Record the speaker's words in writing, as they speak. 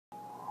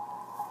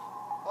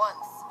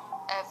Once,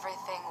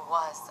 everything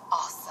was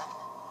awesome.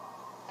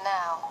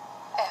 Now,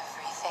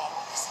 everything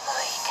is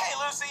bleak. Hey,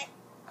 Lucy.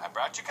 I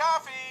brought you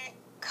coffee.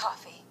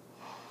 Coffee.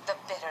 The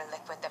bitter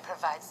liquid that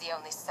provides the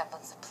only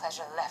semblance of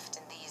pleasure left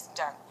in these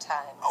dark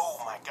times. Oh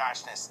my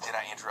goshness. Did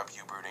I interrupt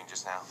you brooding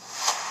just now?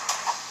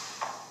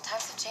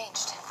 Times have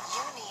changed.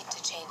 You need to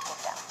change with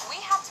them. We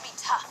have to be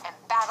tough and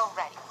battle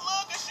ready.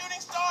 Look, a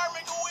shooting star.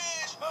 Make a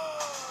wish.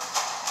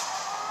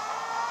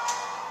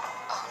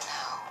 Oh no.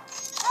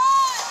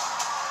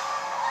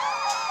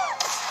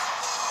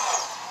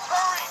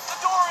 Hurry! The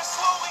door is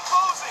slowly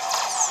closing.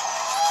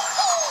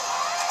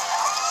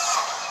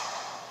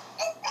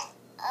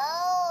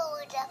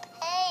 Oh, the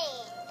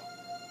pain.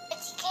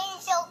 It's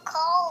getting so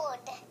cold.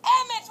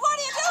 Emmett, what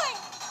are you doing?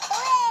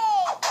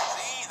 Hooray!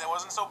 See, that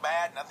wasn't so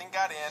bad. Nothing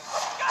got in.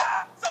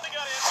 Ah, something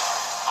got in.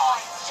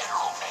 I'm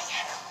General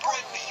Mayhem.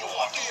 Bring me your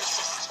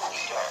assistant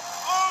leader.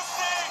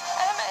 Lucy!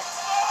 Emmett.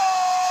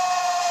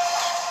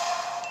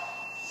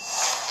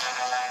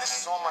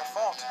 This is all my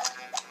fault.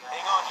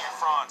 Hang on here,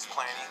 Franz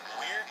Planny.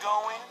 We're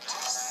going to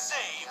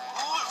save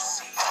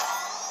Lucy.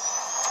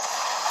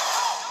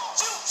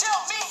 You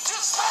tell me to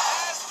stop!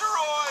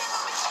 Asteroid!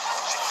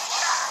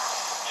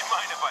 You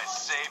mind if I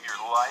save your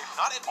life?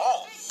 Not at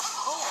all.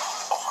 Who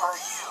are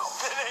you?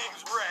 The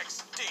name's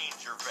Rex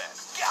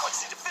Dangervest.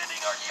 Galaxy defending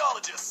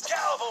archaeologist,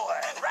 cowboy,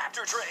 and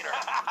raptor trainer.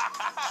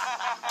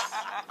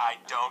 I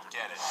don't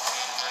get it.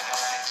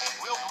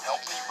 Will you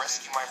help me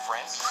rescue my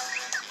friends?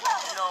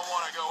 You don't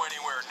want to go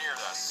anywhere near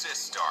the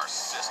Sistar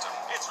system.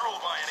 It's ruled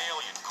by an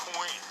alien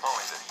queen.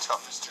 Only the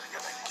toughest are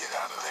gonna get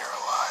out of there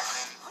alive.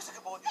 Who's a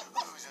good boy?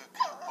 Who's a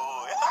good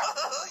boy?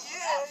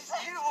 Yes,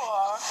 you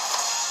are.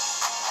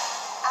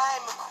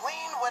 I'm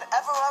queen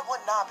whatever I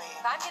would not be.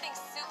 I'm getting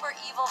super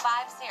evil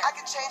vibes here. I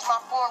can change my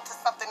form to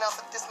something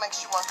else if this makes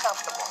you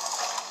uncomfortable.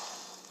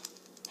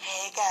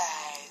 Hey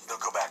guys. No,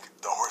 go back.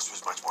 The horse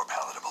was much more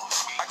palatable.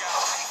 I got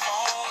a play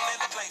phone and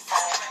a play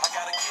phone. I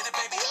gotta get it,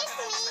 baby.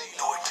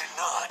 No, it did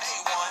not.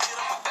 A1, hit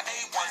him with the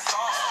A1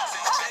 sauce.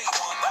 Say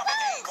J1, I'm an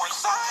A1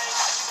 sign.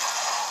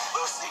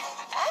 Lucy!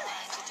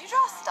 Emmett, did you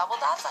draw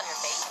stubble dots on your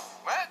face?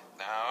 What?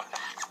 No.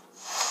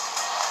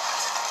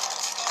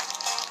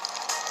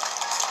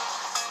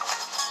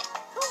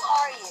 Who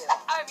are you?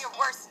 I'm your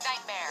worst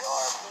nightmare.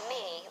 You're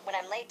me when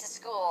I'm late to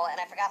school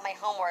and I forgot my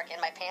homework and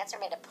my pants are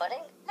made of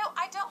pudding? No,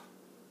 I don't.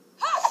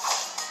 Ha!